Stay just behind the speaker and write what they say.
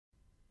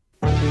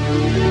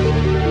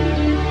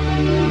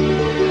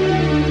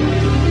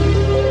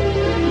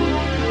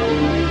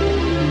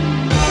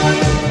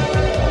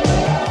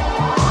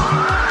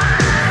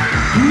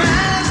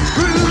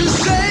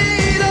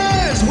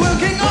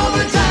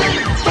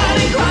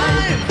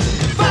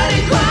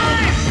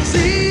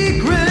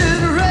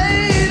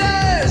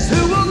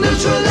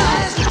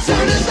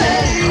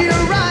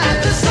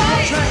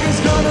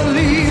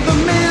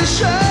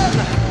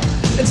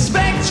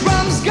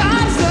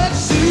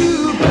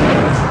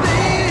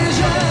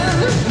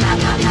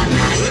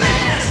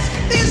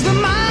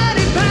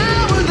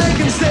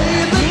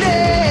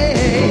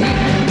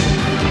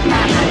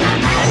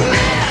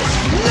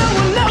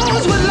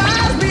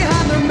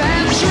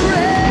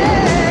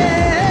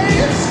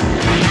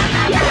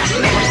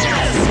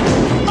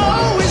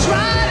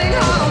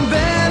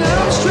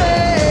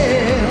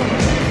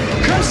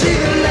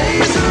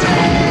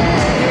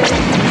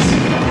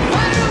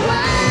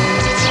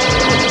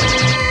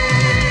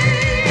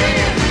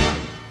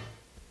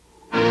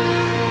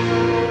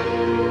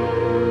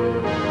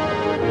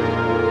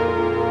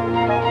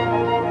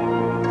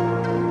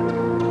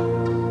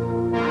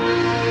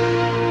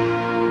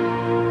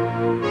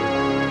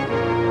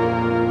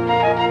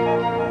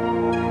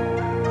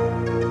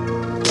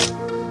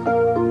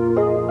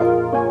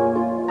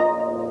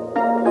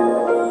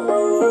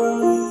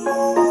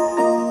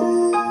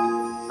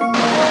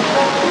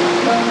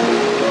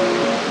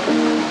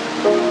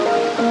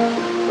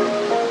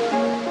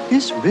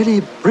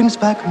really brings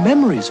back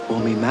memories for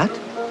me, Matt.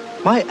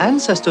 My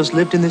ancestors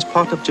lived in this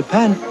part of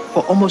Japan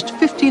for almost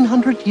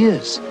 1,500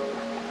 years.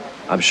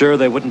 I'm sure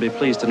they wouldn't be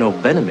pleased to know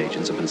Venom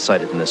agents have been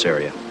sighted in this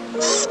area.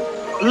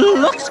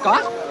 Look,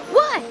 Scott!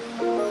 What?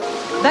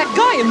 That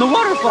guy in the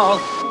waterfall!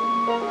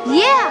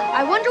 Yeah,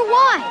 I wonder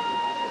why.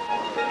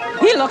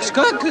 He looks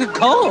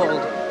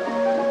cold.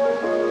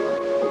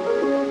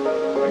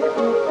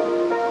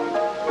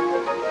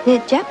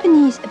 The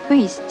Japanese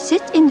priests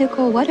sit in the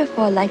cold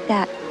waterfall like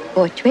that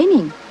for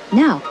training.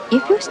 Now,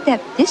 if you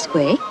step this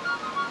way,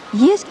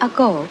 years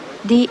ago,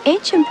 the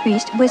ancient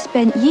priests would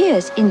spend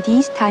years in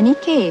these tiny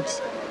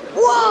caves.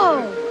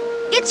 Whoa!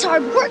 It's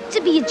hard work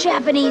to be a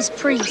Japanese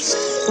priest.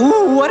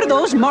 Ooh, what are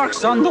those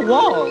marks on the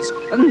walls?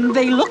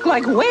 They look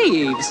like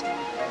waves.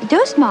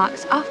 Those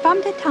marks are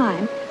from the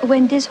time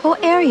when this whole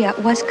area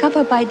was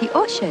covered by the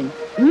ocean.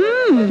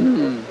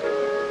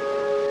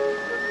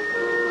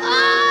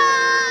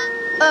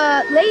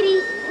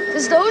 Lady,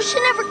 does the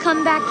ocean ever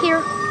come back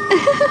here?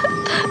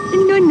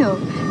 No.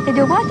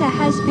 The water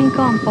has been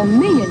gone for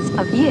millions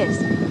of years.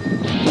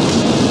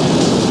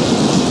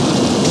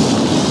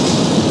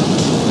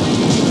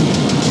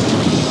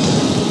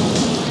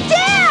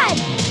 Dad!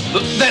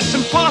 That's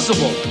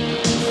impossible!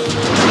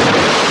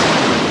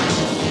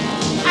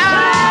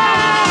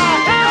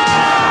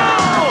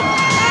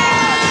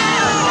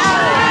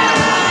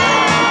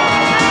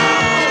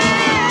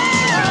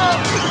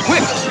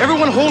 Quick!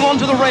 Everyone hold on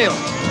to the rail!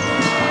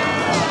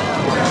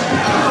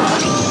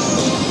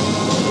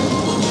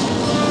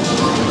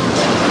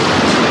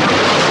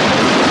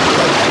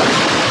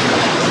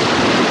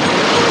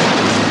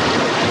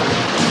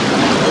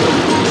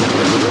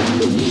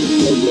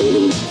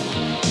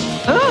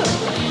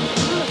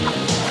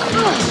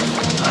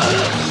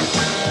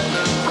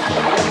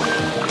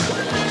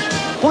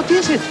 What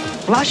is it?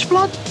 Flash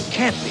flood?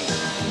 Can't be.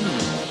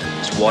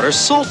 This water's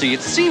salty.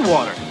 It's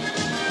seawater.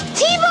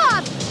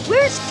 T-Bob!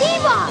 Where's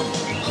T-Bob?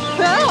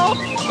 Help!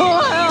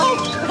 Help!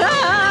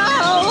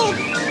 Help!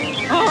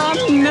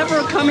 I'm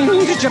never coming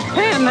to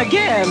Japan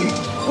again.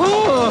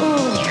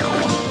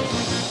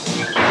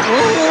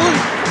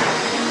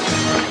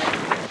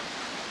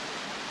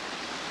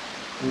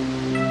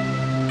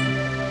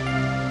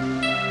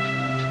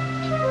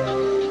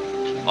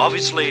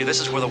 Obviously, this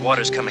is where the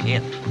water's coming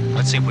in.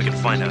 Let's see if we can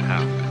find out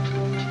how.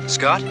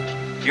 Scott,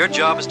 your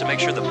job is to make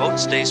sure the boat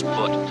stays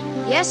put.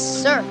 Yes,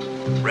 sir.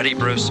 Ready,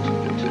 Bruce?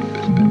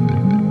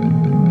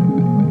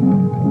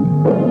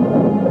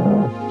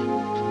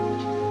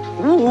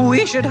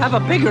 We should have a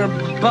bigger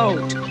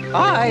boat.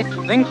 I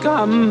think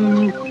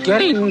I'm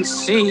getting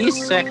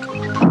seasick.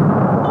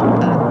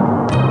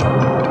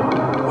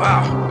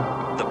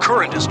 Wow, the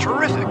current is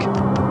terrific.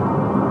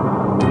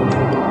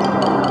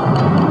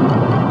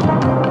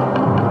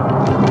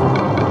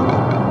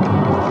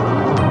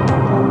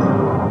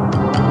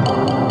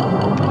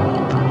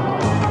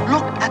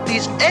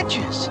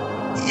 Edges.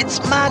 It's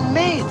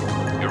man-made.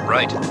 You're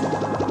right.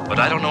 But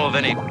I don't know of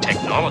any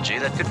technology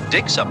that could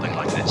dig something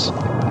like this.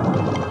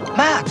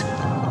 Matt!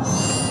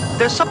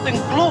 There's something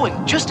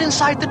glowing just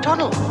inside the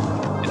tunnel.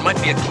 It might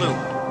be a clue.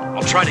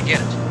 I'll try to get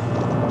it.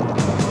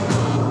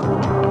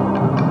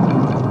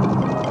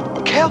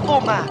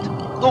 Careful, Matt.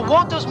 The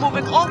water's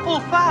moving awful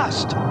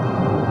fast.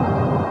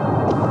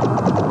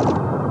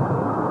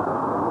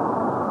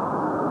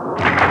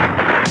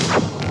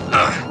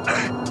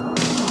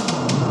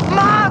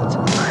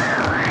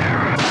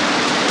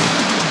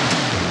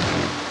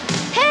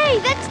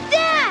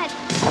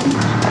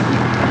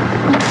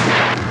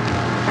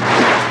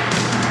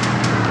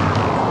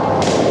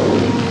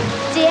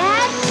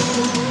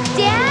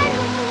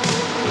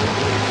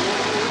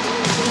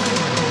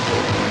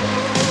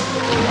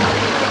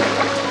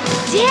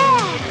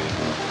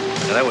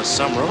 That was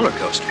some roller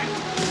coaster.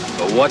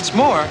 But what's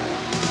more...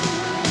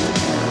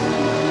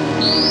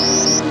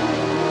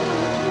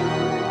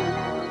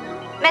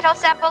 Metal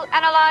sample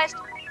analyzed.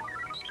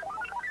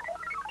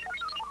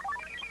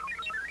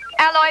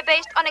 Alloy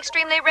based on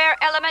extremely rare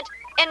element,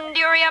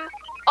 Endurium.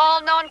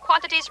 All known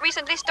quantities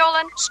recently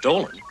stolen.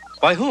 Stolen?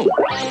 By whom?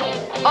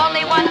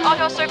 Only one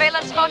auto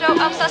surveillance photo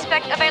of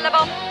suspect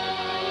available.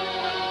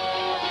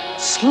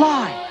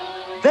 Sly!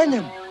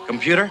 Venom!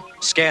 Computer,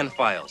 scan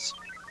files.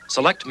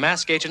 Select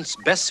M.A.S.K agents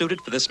best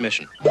suited for this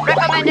mission.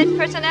 Recommended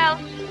personnel: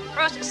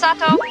 Bruce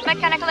Sato,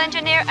 mechanical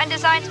engineer and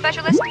design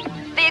specialist.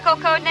 Vehicle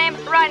code name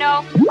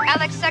Rhino.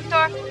 Alex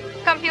Sector,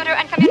 computer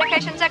and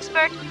communications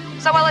expert.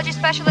 Zoology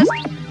specialist.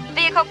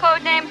 Vehicle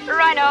code name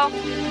Rhino.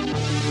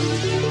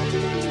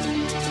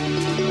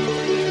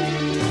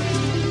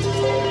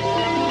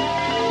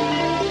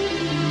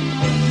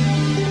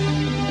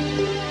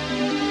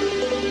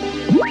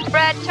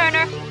 Brad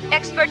Turner,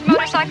 expert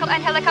motorcycle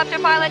and helicopter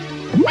pilot.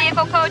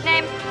 Vehicle code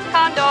name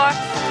Condor.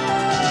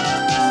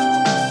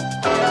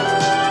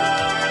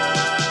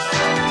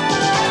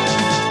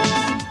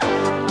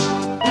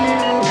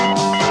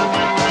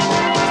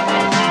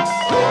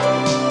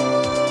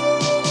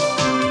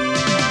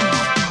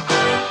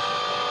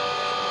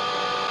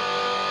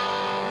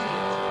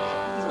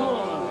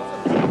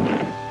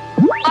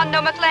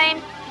 Londo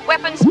McLean,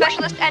 weapons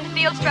specialist and and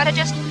field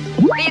strategist.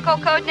 Vehicle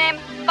codename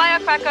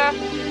Firecracker.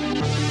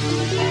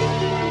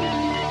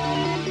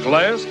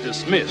 Class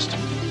dismissed.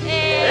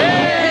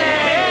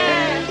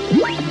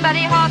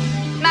 Betty Hawk,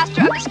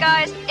 Master of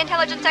Disguise,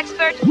 Intelligence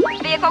Expert.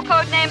 Vehicle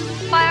codename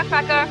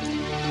Firecracker.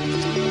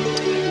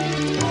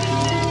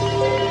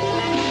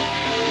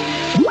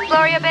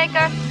 Gloria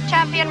Baker,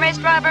 Champion Race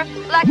Driver,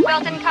 Black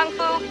Belt in Kung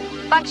Fu.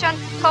 Function,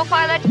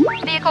 Co-Pilot.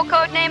 Vehicle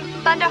codename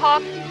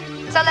Thunderhawk.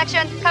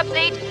 Selection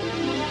complete.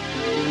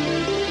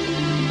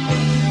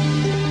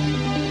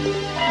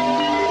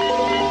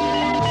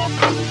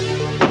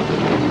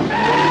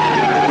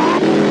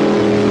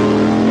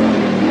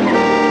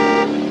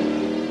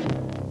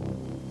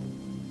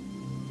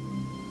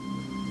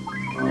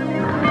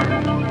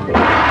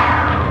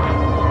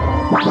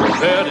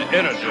 Prepare to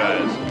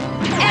energize.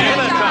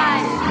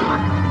 Energize!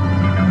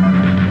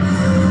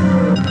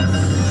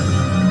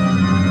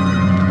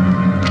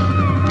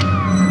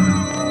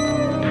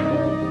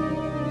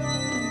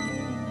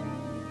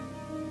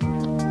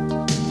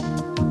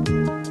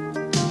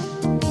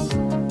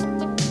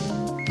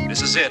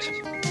 This is it.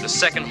 The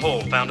second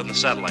hole found in the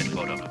satellite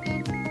photo.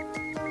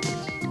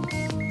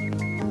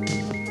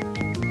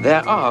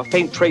 There are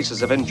faint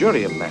traces of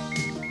endurium, Matt.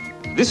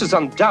 This is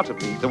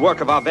undoubtedly the work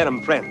of our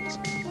Venom friends.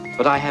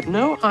 But I have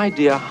no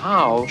idea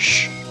how...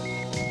 Shh!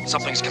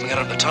 Something's coming out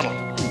of the tunnel.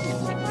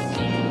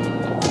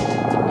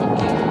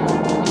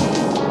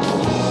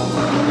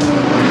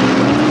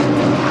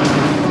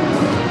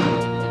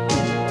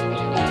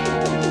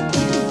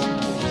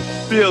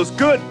 Feels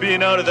good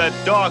being out of that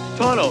dark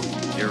tunnel.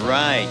 You're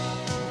right.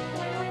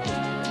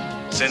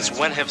 Since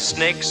when have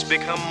snakes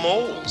become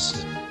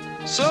moles?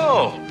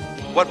 So,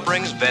 what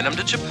brings Venom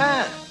to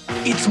Japan?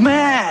 It's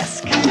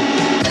M.A.S.K.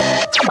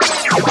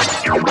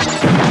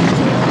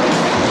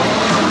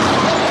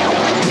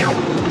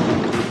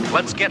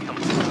 Let's get them.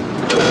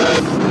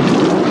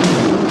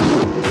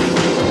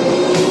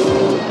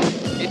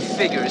 It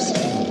figures.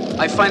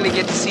 I finally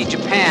get to see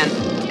Japan,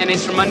 and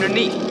it's from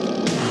underneath.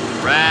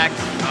 Rax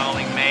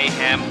calling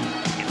Mayhem.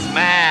 It's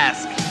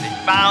M.A.S.K. They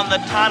found the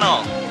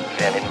tunnel.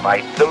 Then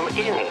invite them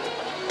in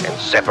and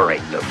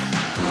separate them.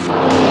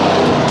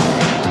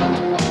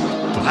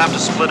 We'll have to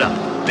split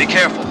up. Be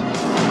careful.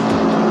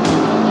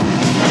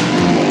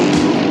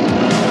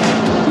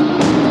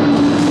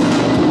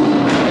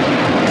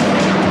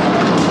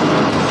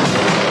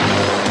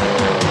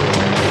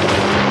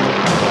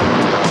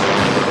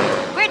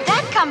 Where'd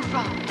that come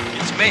from?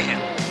 It's Mayhem.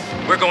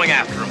 We're going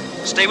after him.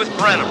 Stay with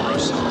Brenna,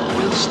 Bruce.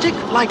 We'll stick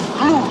like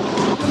glue.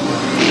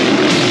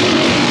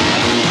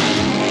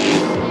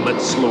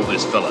 Let's slow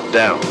this fella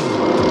down.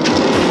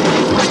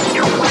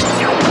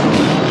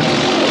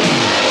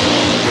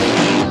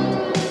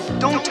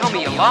 Don't tell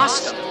me you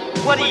lost him.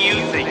 What do you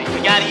think?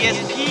 We got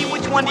ESP?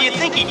 Which one do you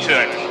think he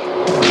took?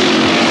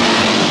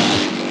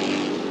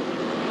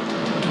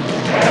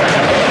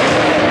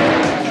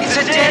 It's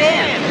a dead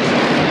end.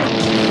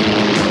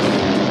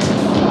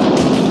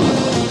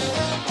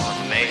 Come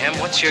on, Mayhem,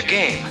 what's your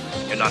game?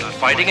 You're not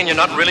fighting and you're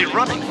not really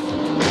running.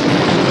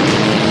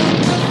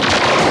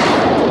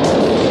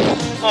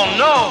 Oh,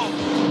 no!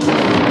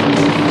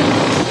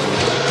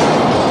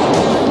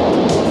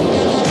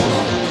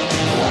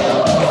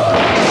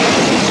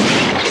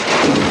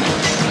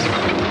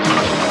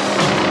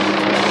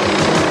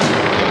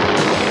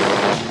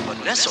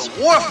 Vanessa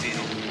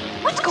Warfield!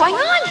 What's going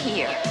on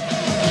here?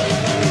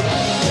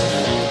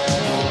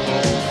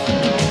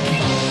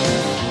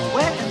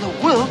 Where in the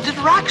world did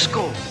Rax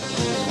go?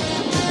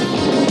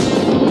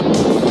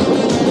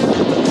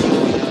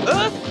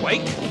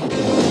 Earthquake?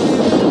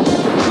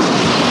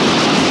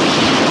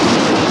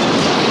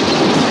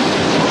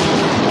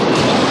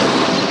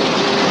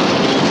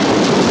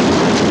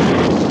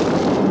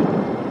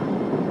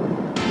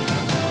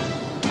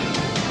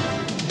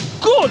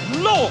 Good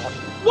Lord!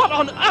 What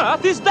on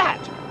earth is that?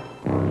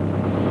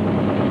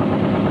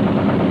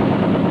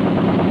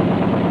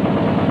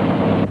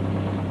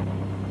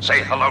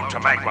 Say hello to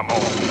Magma more.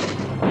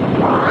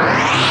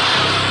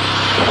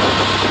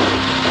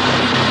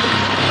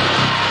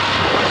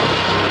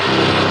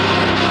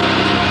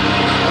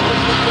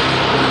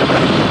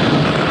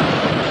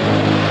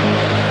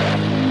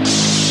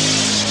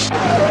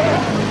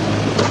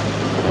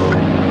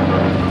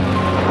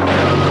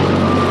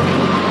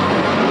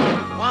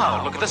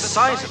 Wow, look at the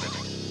size of it.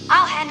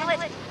 I'll handle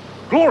it.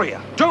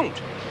 Gloria,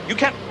 don't! You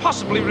can't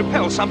possibly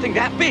repel something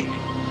that big.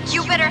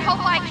 You better hope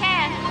I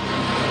can.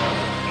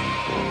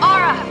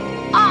 Aura,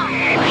 on!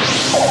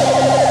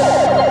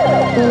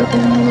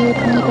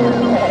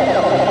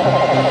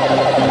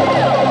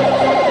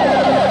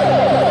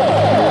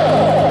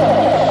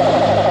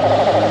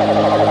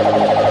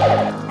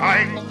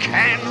 I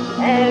can't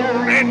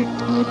hold it.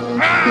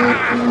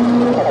 Ah!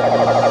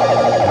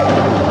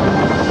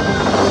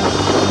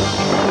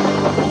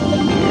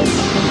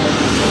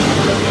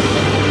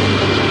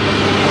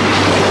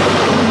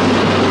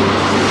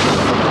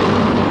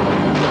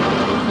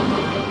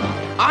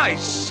 I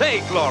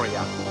say,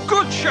 Gloria,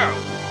 good show.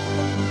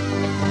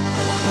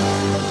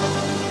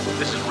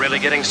 This is really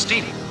getting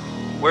steep.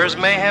 Where's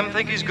Mayhem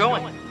think he's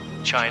going?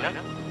 China?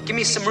 Give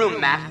me some room,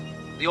 Matt.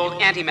 The old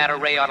antimatter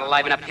ray ought to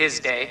liven up his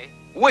day.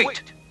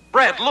 Wait!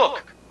 Brad,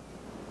 look!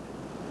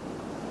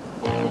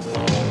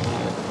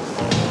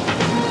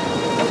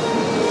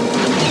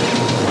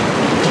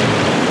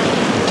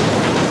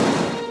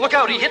 Look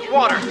out, he hit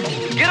water!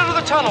 Get into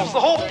the tunnels, the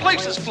whole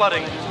place is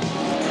flooding!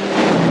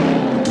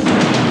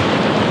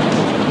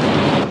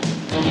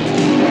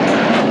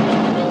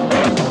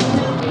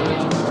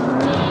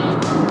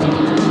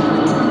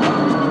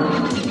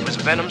 It was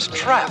Venom's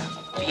trap.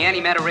 The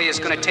antimatter ray is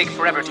going to take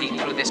forever to eat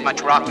through this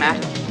much rock,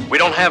 Matt. We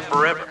don't have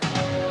forever.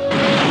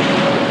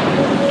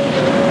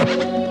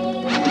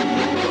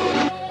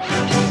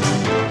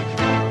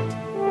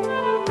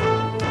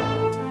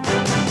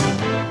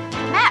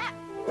 Matt,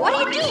 what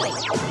are you doing?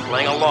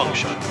 Playing a long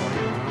shot.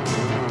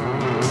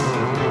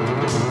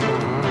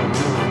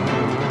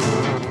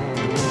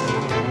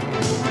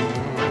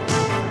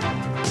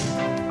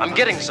 I'm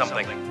getting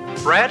something.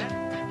 Brad,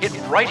 hit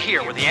right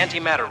here with the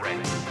antimatter ray.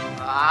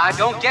 I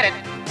don't get it,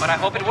 but I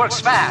hope it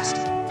works fast.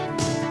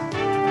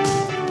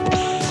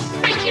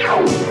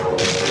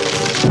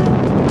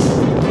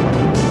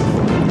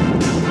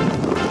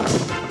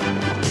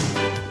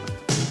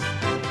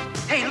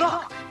 Hey,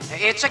 look!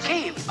 It's a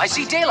cave. I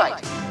see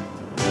daylight.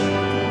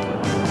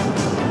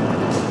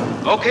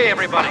 Okay,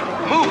 everybody,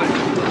 move it!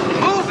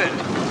 Move it!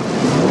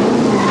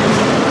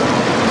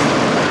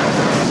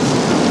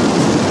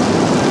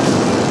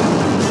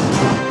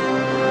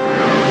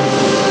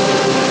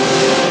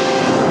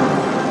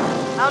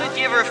 How did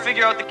you ever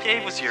figure out the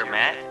cave was here,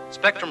 Matt?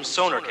 Spectrum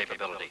sonar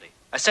capability.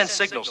 I sent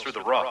signals through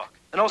the rock,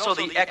 and also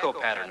the echo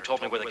pattern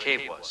told me where the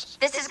cave was.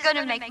 This is going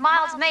to make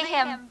Miles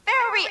Mayhem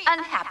very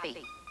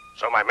unhappy.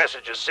 So my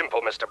message is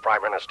simple, Mr.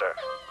 Prime Minister.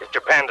 If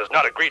Japan does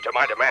not agree to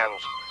my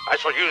demands, I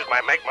shall use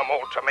my Magma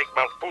mold to make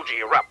Mount Fuji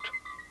erupt.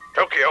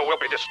 Tokyo will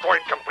be destroyed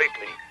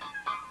completely.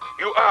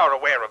 You are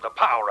aware of the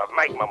power of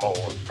Magma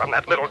mold from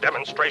that little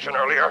demonstration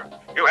earlier.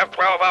 You have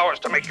 12 hours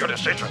to make your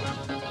decision.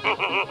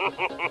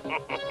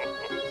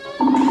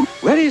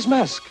 Where is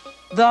M.A.S.K?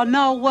 They are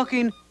now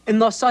working in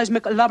the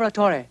seismic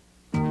laboratory.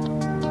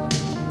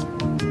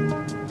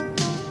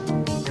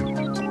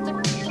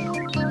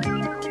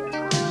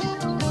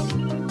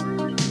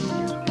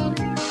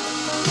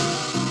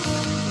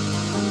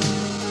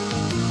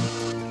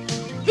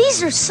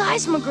 These are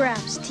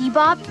seismographs,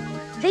 T-Bob.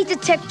 They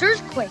detect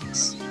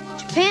earthquakes.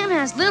 Japan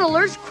has little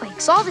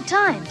earthquakes all the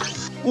time.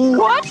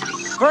 What?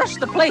 First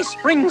the place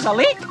springs a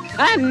leak,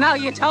 and now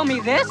you tell me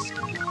this?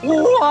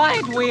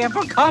 Why'd we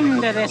ever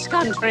come to this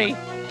country?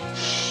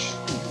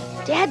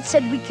 Dad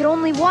said we could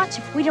only watch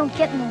if we don't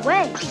get in the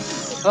way.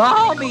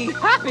 I'll be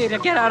happy to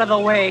get out of the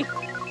way.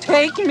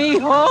 Take me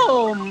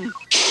home.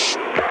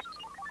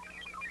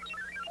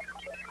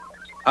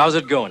 How's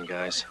it going,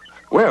 guys?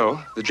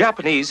 Well, the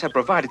Japanese have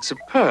provided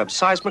superb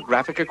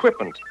seismographic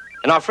equipment,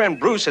 and our friend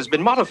Bruce has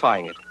been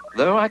modifying it,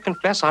 though I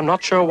confess I'm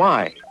not sure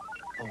why.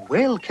 A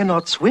whale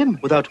cannot swim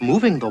without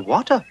moving the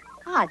water.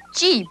 Ah,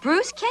 gee,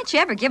 Bruce, can't you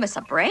ever give us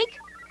a break?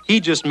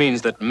 He just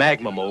means that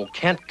Magma mold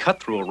can't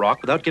cut through a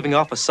rock without giving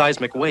off a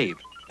seismic wave,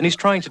 and he's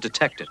trying to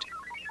detect it.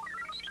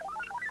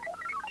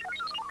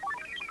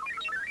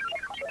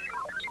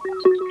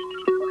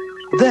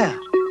 There,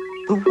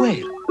 the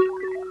whale.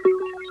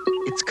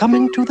 It's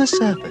coming to the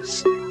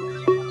surface.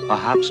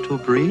 Perhaps to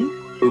breathe?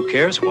 Who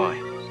cares why?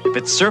 If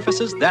it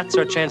surfaces, that's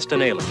our chance to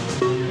nail it.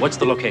 What's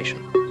the location?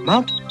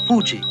 Mount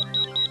Fuji.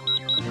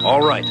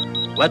 All right,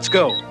 let's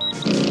go.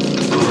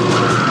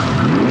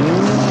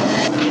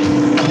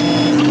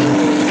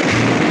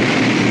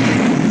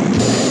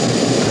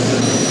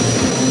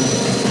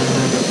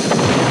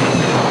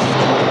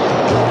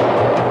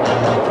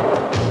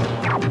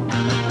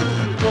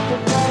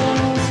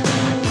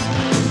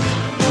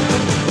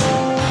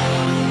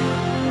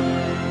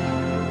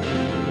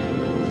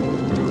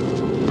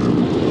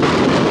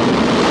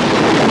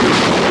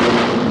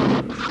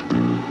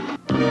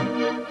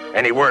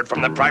 Any word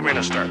from the Prime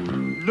Minister?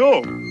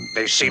 No.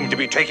 They seem to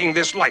be taking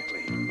this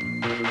lightly.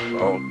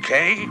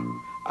 Okay,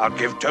 I'll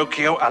give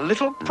Tokyo a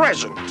little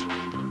present.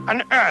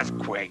 An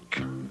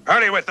earthquake.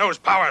 Hurry with those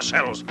power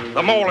cells.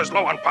 The mole is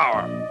low on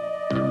power.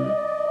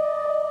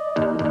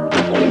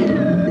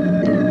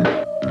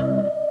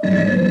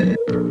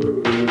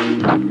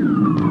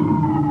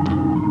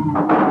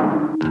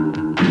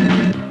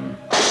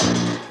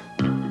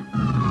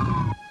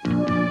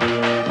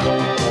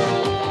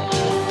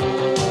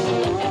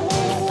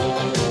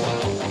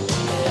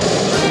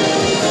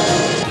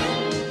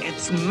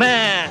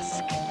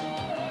 M.A.S.K.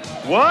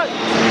 What?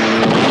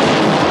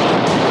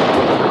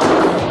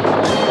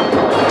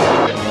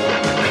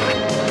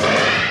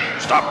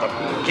 Stop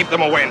them. Keep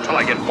them away until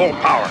I get full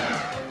power.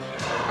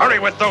 Hurry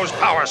with those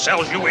power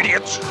cells, you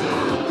idiots.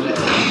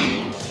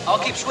 I'll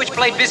keep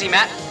Switchblade busy,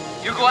 Matt.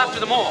 You go after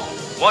them all.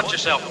 Watch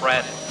yourself,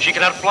 Brad. She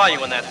can outfly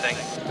you in that thing.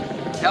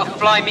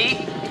 Outfly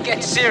me?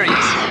 Get serious.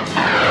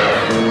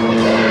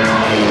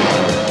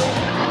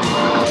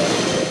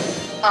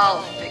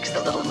 I'll fix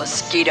the little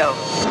mosquito.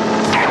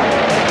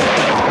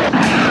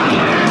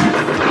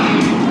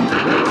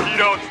 You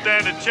don't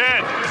stand a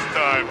chance this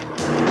time.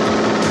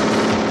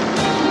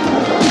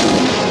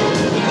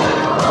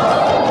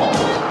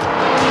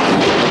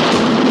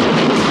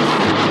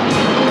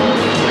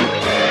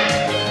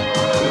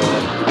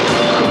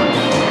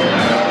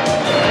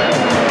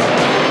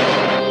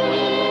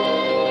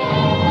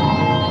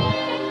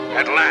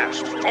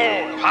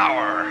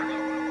 power!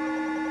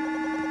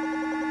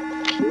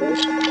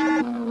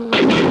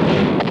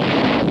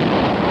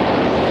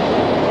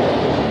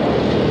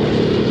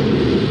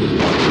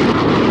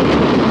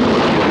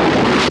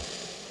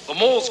 The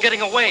mole's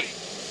getting away.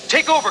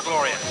 Take over,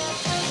 Gloria.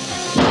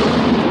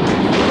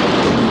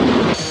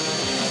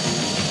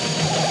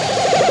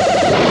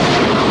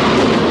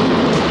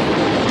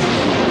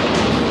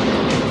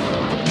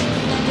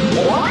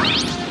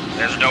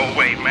 There's no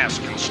way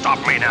M.A.S.K can stop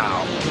me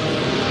now.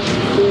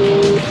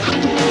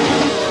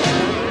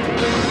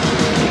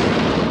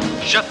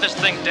 Shut this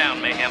thing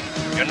down, Mayhem.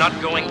 You're not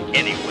going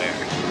anywhere.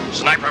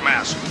 Sniper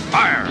M.A.S.K,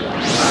 fire!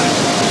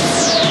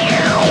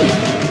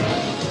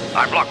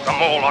 I blocked the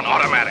mole on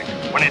automatic.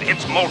 When it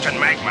hits molten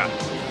magma,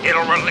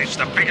 it'll release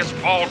the biggest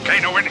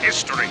volcano in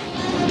history.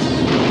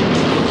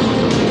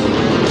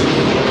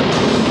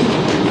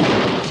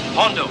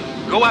 Hondo,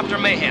 go after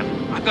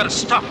Mayhem. I've got to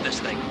stop this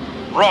thing.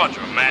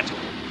 Roger, Matt.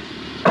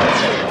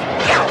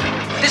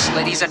 This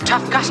lady's a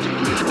tough customer.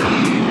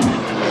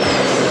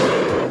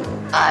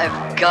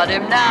 I've got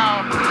him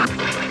now.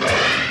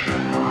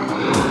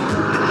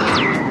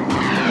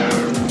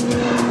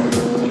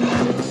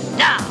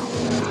 Now.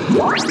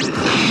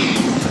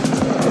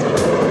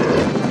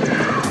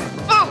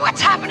 Oh,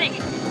 what's happening?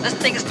 This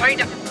thing is trying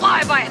to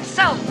fly by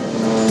itself.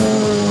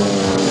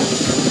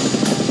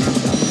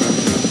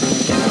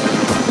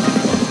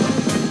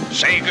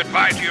 Say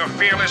goodbye to your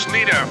fearless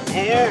leader,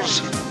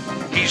 fools.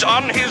 He's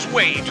on his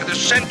way to the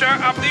center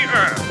of the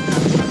Earth.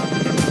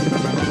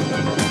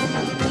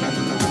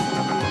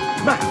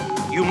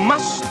 Matt, you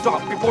must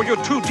stop before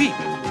you're too deep.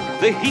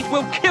 The heat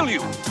will kill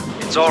you.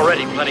 It's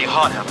already plenty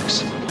hot,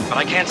 Alex. But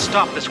I can't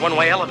stop this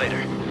one-way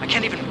elevator. I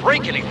can't even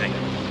break anything.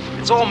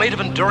 It's all made of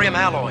endurium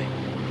alloy.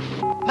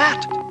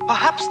 Matt,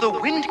 perhaps the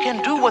wind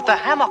can do what the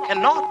hammer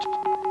cannot.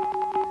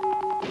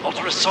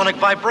 Ultrasonic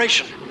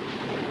vibration.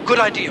 Good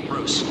idea,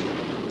 Bruce.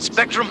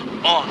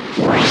 Spectrum on.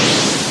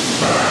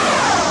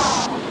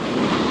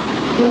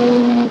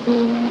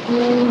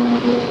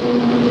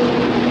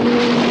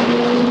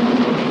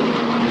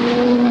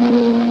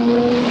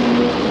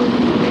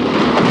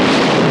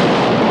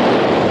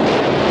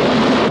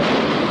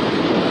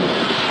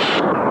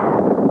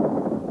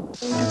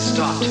 It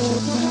stopped.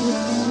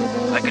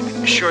 I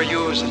could sure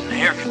use an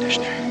air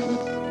conditioner.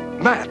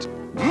 Matt!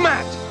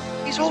 Matt!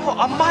 He's over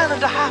a mile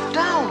and a half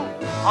down.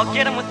 I'll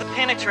get him with the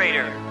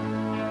penetrator.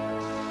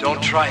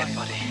 Don't try it,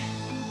 buddy.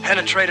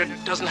 Penetrator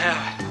doesn't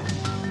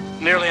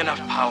have nearly enough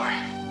power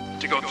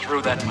to go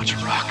through that much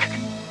rock.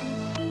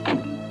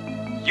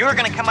 You're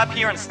gonna come up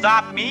here and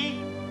stop me?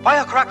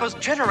 Firecracker's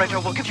generator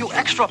will give you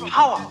extra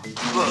power.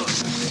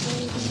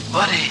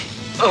 Buddy.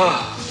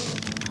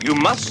 You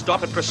must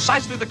stop at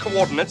precisely the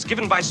coordinates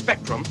given by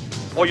Spectrum,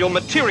 or you'll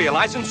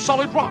materialize in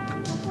solid rock.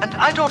 And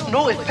I don't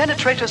know if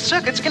penetrator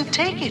circuits can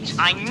take it.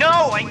 I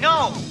know.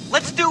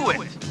 Let's do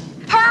it.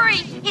 Hurry!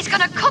 He's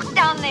gonna cook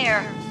down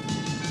there.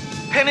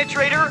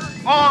 Penetrator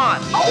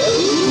on.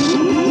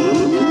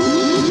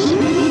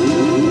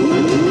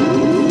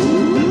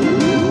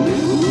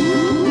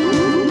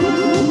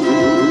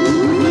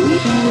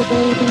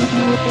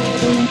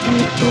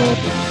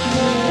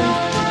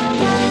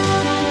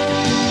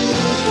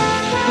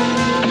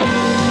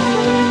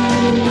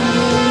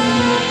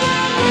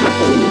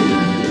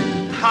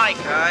 Hi,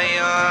 guy.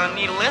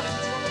 Need a lift?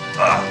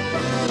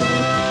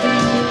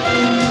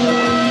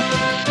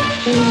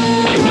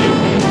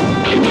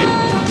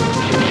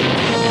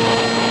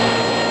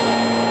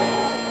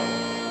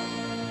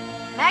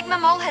 Magma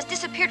Mole has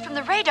disappeared from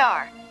the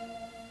radar.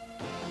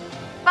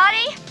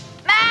 Buddy?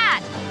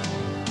 Matt!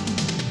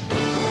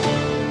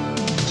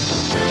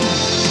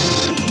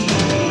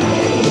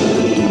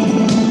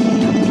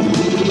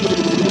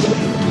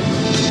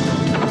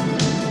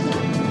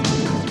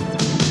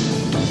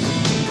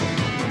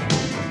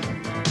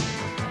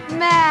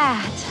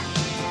 Matt!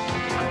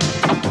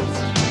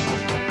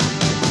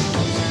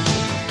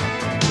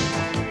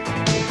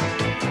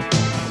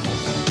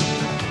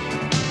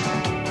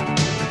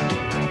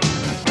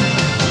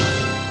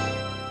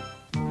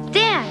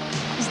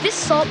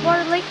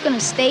 Saltwater lake gonna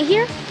stay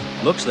here?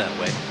 Looks that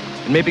way.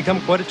 It may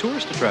become quite a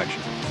tourist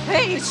attraction.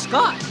 Hey,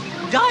 Scott,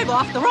 dive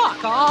off the rock.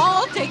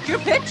 I'll take your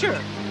picture.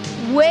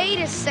 Wait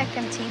a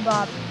second,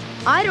 T-Bob.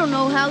 I don't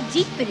know how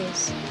deep it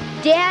is.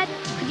 Dad,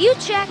 could you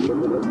check?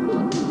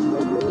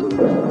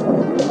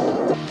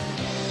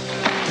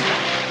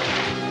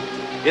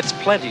 It's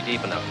plenty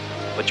deep enough,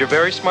 but you're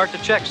very smart to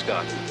check,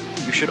 Scott.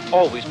 You should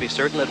always be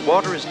certain that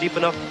water is deep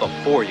enough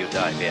before you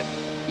dive in,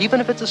 even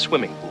if it's a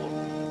swimming pool.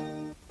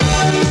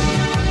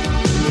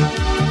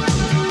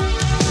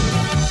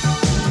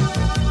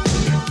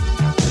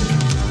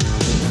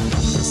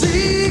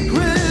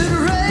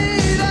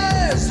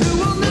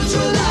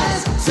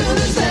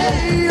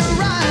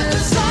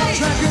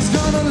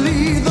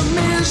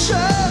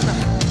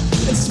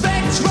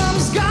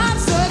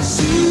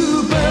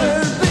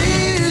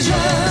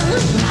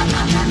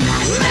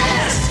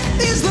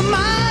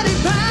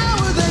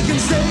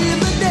 Save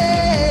the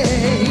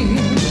day.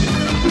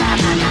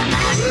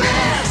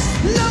 M.A.S.K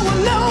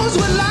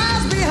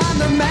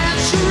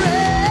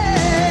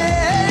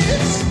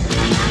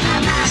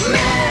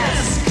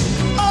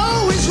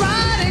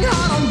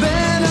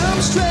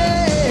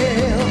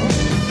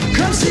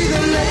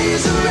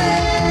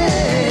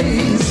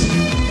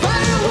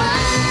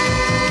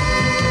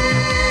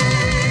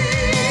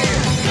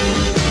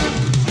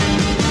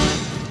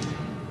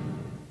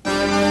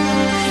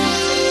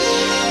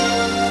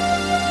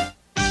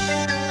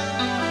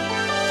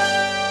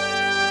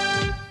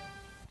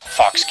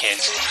Fox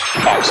Kids,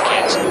 Fox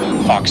Kids,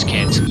 Fox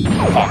Kids,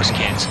 Fox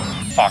Kids,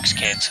 Fox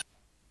Kids.